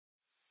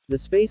The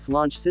Space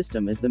Launch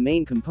System is the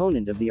main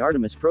component of the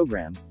Artemis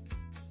program.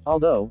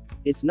 Although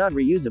it's not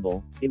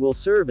reusable, it will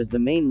serve as the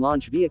main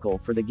launch vehicle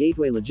for the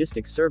Gateway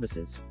Logistics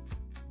Services.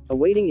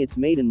 Awaiting its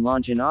maiden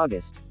launch in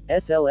August,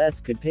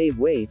 SLS could pave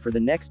way for the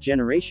next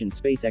generation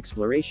space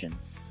exploration.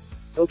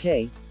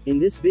 Okay, in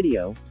this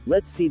video,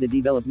 let's see the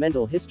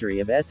developmental history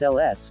of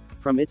SLS,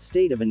 from its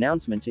state of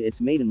announcement to its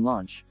maiden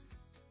launch.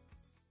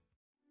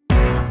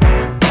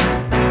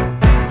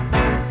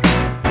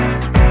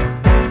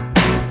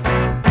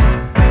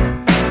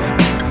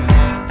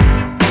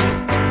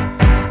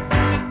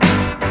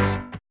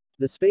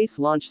 The Space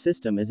Launch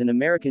System is an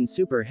American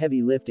super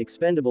heavy-lift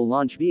expendable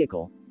launch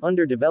vehicle,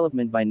 under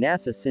development by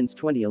NASA since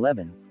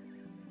 2011.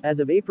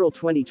 As of April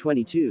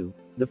 2022,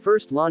 the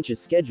first launch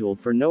is scheduled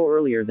for no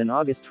earlier than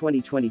August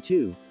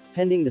 2022,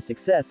 pending the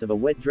success of a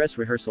wet dress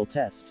rehearsal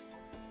test.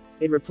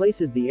 It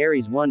replaces the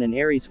Aris 1 and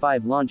Aris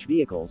 5 launch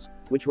vehicles,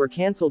 which were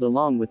cancelled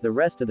along with the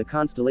rest of the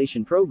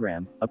Constellation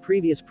program, a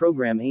previous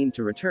program aimed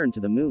to return to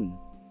the Moon.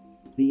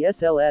 The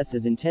SLS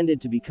is intended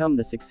to become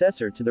the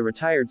successor to the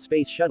retired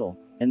Space Shuttle,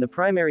 and the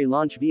primary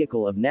launch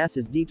vehicle of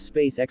NASA's deep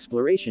space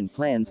exploration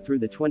plans through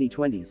the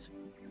 2020s.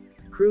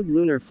 Crewed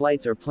lunar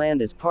flights are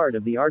planned as part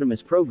of the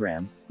Artemis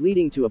program,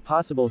 leading to a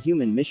possible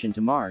human mission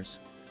to Mars.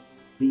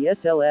 The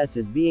SLS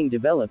is being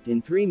developed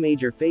in three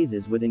major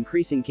phases with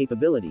increasing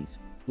capabilities: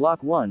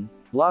 Block 1,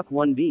 Block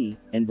 1B,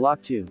 and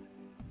Block 2.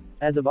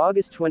 As of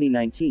August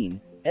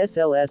 2019,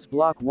 SLS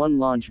Block 1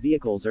 launch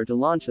vehicles are to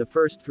launch the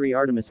first three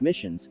Artemis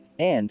missions,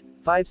 and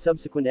 5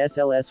 subsequent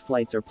SLS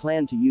flights are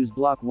planned to use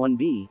Block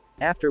 1B,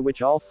 after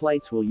which all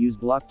flights will use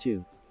Block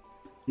 2.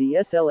 The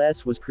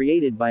SLS was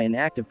created by an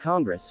Act of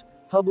Congress,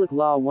 Public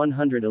Law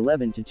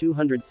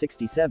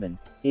 111-267,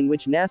 in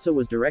which NASA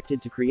was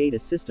directed to create a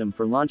system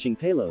for launching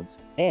payloads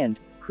and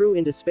crew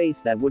into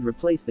space that would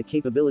replace the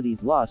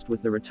capabilities lost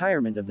with the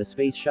retirement of the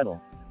Space Shuttle.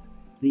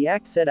 The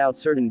Act set out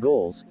certain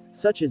goals,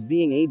 such as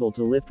being able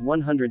to lift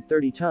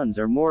 130 tons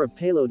or more of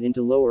payload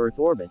into low Earth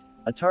orbit,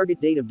 a target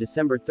date of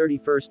December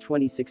 31,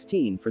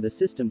 2016 for the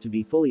system to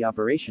be fully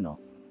operational.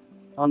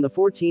 On the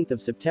 14th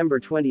of September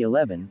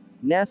 2011,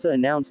 NASA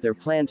announced their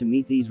plan to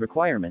meet these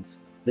requirements,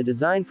 the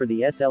design for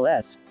the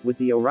SLS, with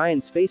the Orion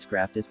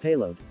spacecraft as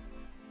payload.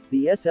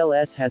 The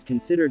SLS has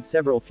considered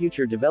several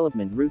future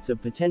development routes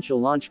of potential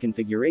launch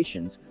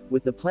configurations,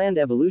 with the planned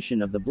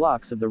evolution of the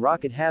blocks of the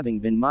rocket having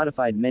been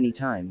modified many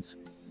times.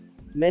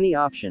 Many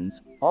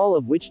options, all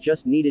of which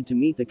just needed to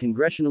meet the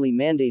congressionally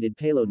mandated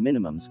payload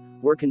minimums,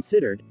 were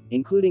considered,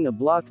 including a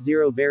Block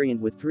 0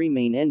 variant with 3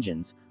 main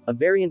engines, a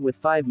variant with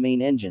 5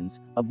 main engines,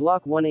 a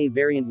Block 1A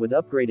variant with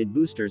upgraded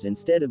boosters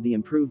instead of the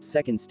improved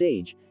second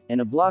stage, and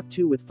a Block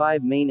 2 with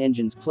 5 main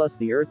engines plus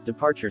the Earth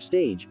departure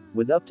stage,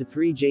 with up to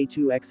 3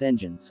 J2X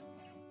engines.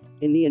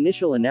 In the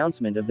initial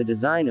announcement of the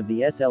design of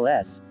the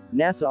SLS,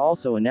 NASA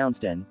also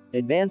announced an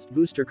advanced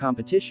booster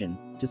competition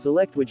to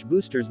select which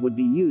boosters would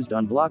be used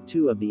on Block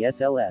 2 of the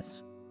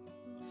SLS.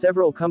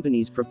 Several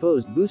companies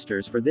proposed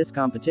boosters for this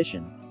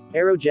competition.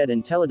 Aerojet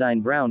and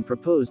Teledyne Brown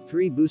proposed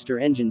 3 booster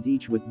engines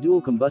each with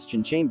dual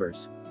combustion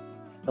chambers.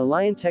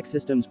 Alliant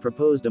Techsystems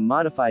proposed a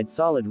modified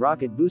solid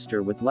rocket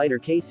booster with lighter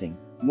casing,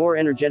 more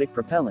energetic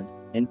propellant,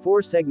 and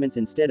 4 segments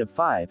instead of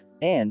 5,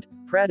 and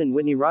Pratt &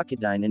 Whitney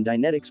Rocketdyne and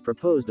Dynetics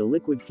proposed a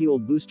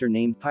liquid-fueled booster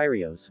named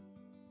Pyreos.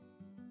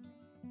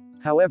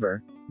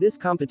 However, this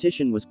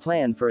competition was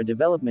planned for a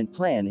development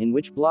plan in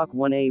which Block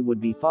 1A would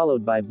be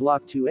followed by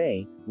Block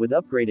 2A, with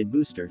upgraded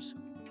boosters.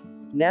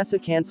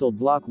 NASA cancelled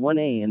Block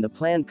 1A and the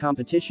planned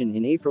competition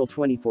in April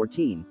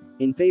 2014,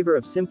 in favor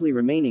of simply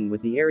remaining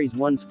with the Ares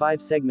 1's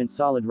 5-segment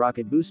solid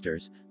rocket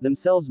boosters,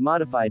 themselves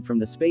modified from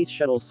the Space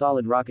Shuttle's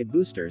solid rocket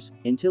boosters,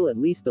 until at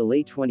least the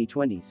late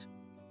 2020s.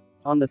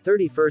 On the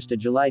 31st of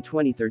July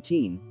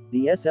 2013,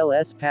 the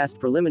SLS passed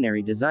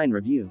preliminary design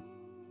review.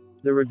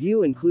 The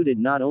review included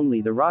not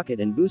only the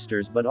rocket and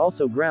boosters but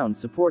also ground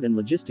support and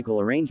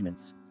logistical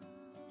arrangements.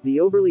 The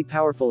overly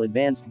powerful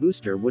advanced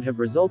booster would have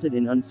resulted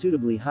in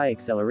unsuitably high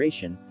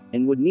acceleration,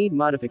 and would need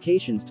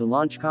modifications to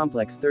Launch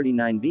Complex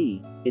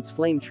 39B, its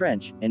flame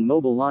trench, and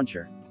mobile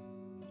launcher.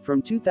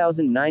 From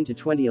 2009 to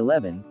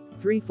 2011,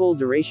 3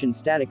 full-duration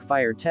static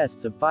fire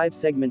tests of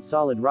 5-segment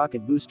solid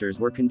rocket boosters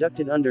were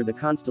conducted under the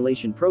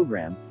Constellation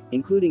program,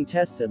 including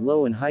tests at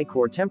low and high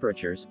core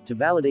temperatures, to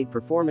validate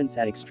performance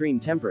at extreme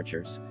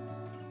temperatures.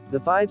 The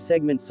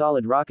 5-segment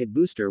solid rocket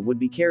booster would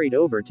be carried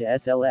over to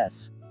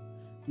SLS.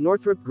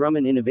 Northrop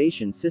Grumman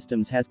Innovation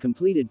Systems has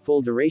completed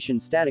full-duration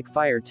static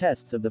fire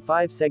tests of the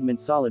 5-segment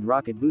solid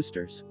rocket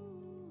boosters.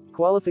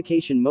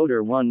 Qualification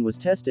Motor 1 was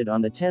tested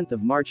on the 10th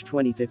of March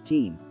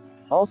 2015.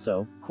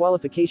 Also,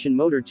 Qualification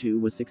Motor 2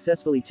 was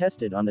successfully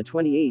tested on the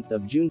 28th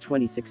of June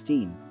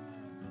 2016.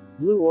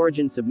 Blue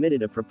Origin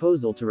submitted a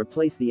proposal to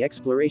replace the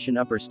Exploration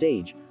upper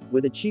stage,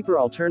 with a cheaper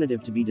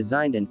alternative to be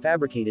designed and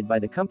fabricated by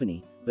the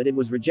company, but it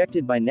was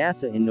rejected by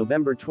NASA in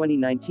November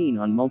 2019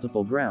 on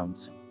multiple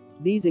grounds.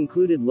 These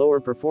included lower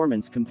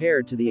performance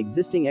compared to the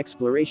existing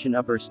Exploration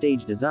upper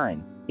stage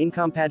design,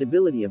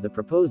 incompatibility of the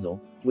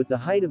proposal, with the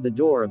height of the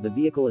door of the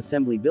vehicle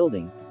assembly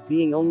building,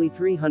 being only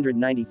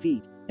 390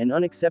 feet, and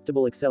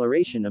unacceptable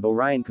acceleration of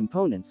Orion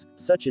components,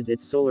 such as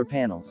its solar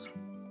panels.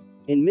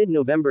 In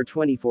mid-November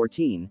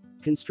 2014,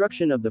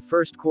 construction of the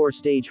first core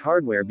stage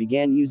hardware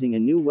began using a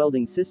new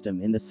welding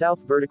system in the South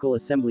Vertical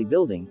Assembly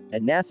Building,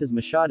 at NASA's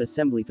Mashhad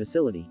Assembly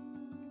Facility.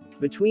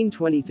 Between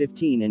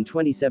 2015 and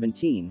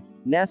 2017,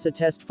 NASA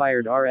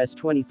test-fired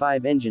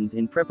RS-25 engines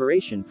in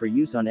preparation for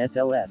use on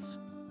SLS.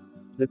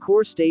 The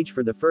core stage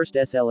for the first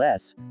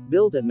SLS,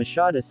 built at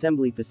Mashhad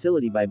Assembly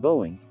Facility by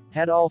Boeing,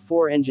 had all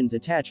 4 engines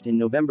attached in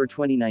November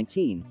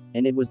 2019,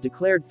 and it was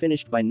declared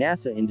finished by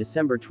NASA in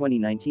December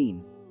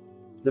 2019.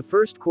 The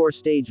first core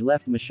stage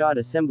left Mashhad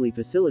Assembly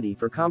Facility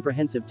for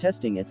comprehensive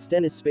testing at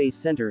Stennis Space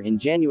Center in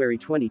January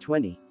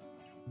 2020.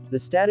 The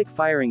static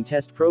firing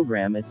test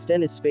program at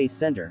Stennis Space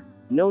Center,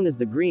 known as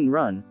the Green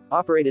Run,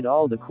 operated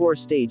all the core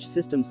stage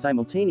systems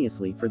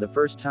simultaneously for the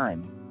first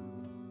time.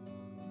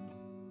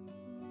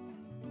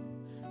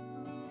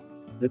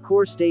 The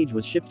core stage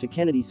was shipped to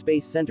Kennedy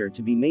Space Center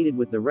to be mated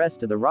with the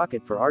rest of the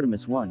rocket for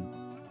Artemis 1.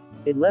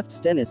 It left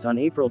Stennis on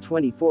April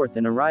 24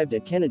 and arrived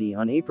at Kennedy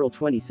on April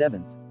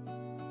 27.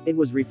 It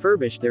was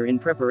refurbished there in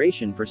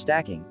preparation for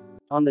stacking.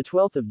 On the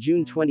 12th of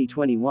June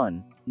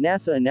 2021,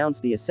 NASA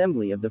announced the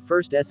assembly of the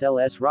first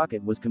SLS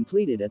rocket was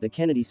completed at the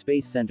Kennedy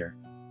Space Center.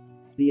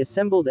 The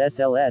assembled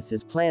SLS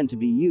is planned to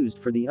be used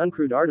for the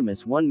uncrewed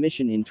Artemis 1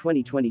 mission in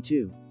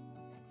 2022.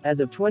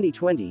 As of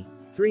 2020,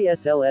 3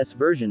 SLS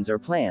versions are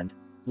planned: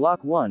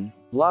 Block 1,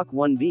 Block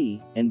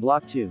 1B, and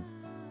Block 2.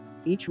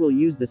 Each will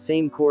use the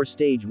same core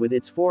stage with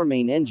its 4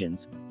 main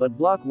engines, but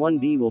Block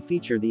 1B will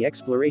feature the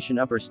Exploration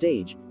upper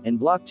stage, and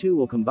Block 2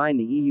 will combine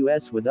the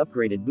EUS with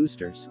upgraded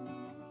boosters.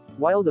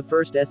 While the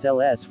first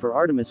SLS for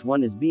Artemis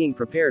 1 is being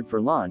prepared for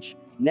launch,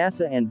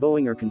 NASA and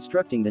Boeing are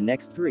constructing the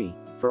next 3,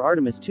 for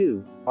Artemis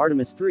 2,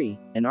 Artemis 3,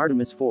 and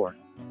Artemis 4.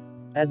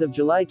 As of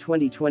July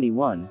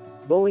 2021,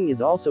 Boeing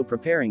is also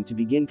preparing to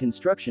begin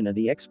construction of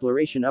the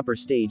Exploration upper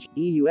stage,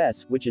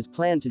 EUS, which is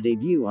planned to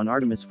debut on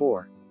Artemis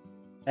 4.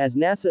 As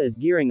NASA is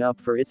gearing up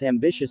for its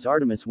ambitious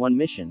Artemis 1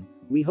 mission,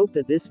 we hope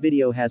that this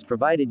video has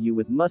provided you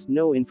with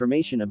must-know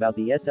information about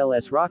the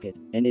SLS rocket,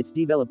 and its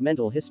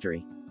developmental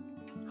history.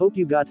 Hope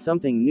you got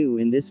something new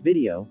in this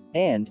video,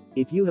 and,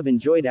 if you have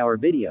enjoyed our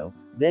video,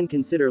 then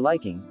consider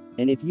liking,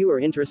 and if you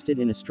are interested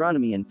in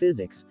astronomy and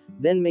physics,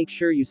 then make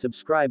sure you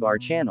subscribe our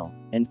channel,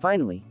 and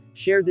finally,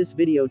 share this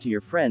video to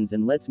your friends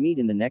and let's meet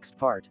in the next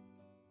part.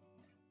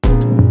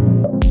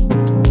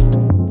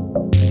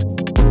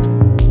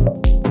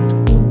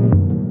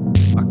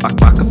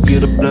 I can feel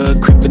the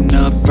blood creeping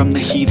up from the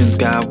heathens.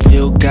 Got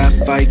will, got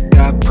fight,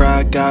 got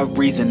pride, got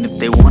reason. If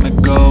they wanna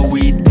go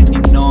eat, then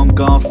you know I'm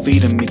gon'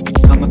 feed them. If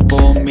you're coming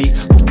for me,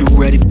 hope you're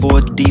ready for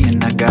a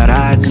demon. I got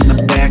eyes in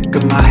the back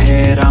of my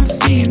head, I'm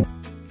seeing